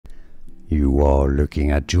You are looking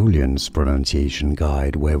at Julian's pronunciation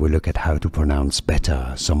guide, where we look at how to pronounce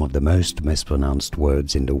better some of the most mispronounced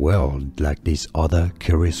words in the world, like this other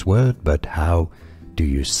curious word. But how do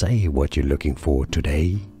you say what you're looking for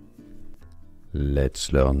today?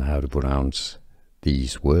 Let's learn how to pronounce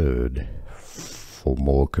these words. For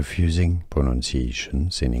more confusing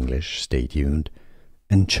pronunciations in English, stay tuned.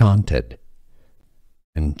 Enchanted.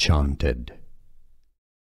 Enchanted.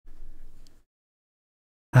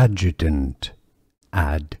 Adjutant.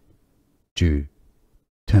 Adjutant.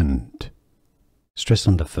 Stress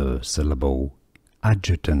on the first syllable.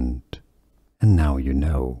 Adjutant. And now you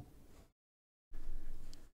know.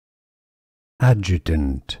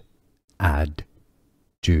 Adjutant. Adjutant.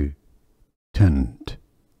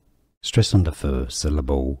 Stress on the first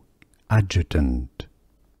syllable. Adjutant.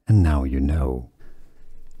 And now you know.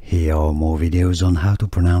 Here are more videos on how to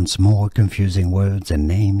pronounce more confusing words and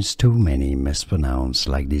names too many mispronounced.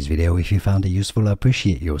 Like this video if you found it useful. I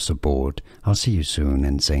appreciate your support. I'll see you soon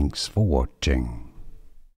and thanks for watching.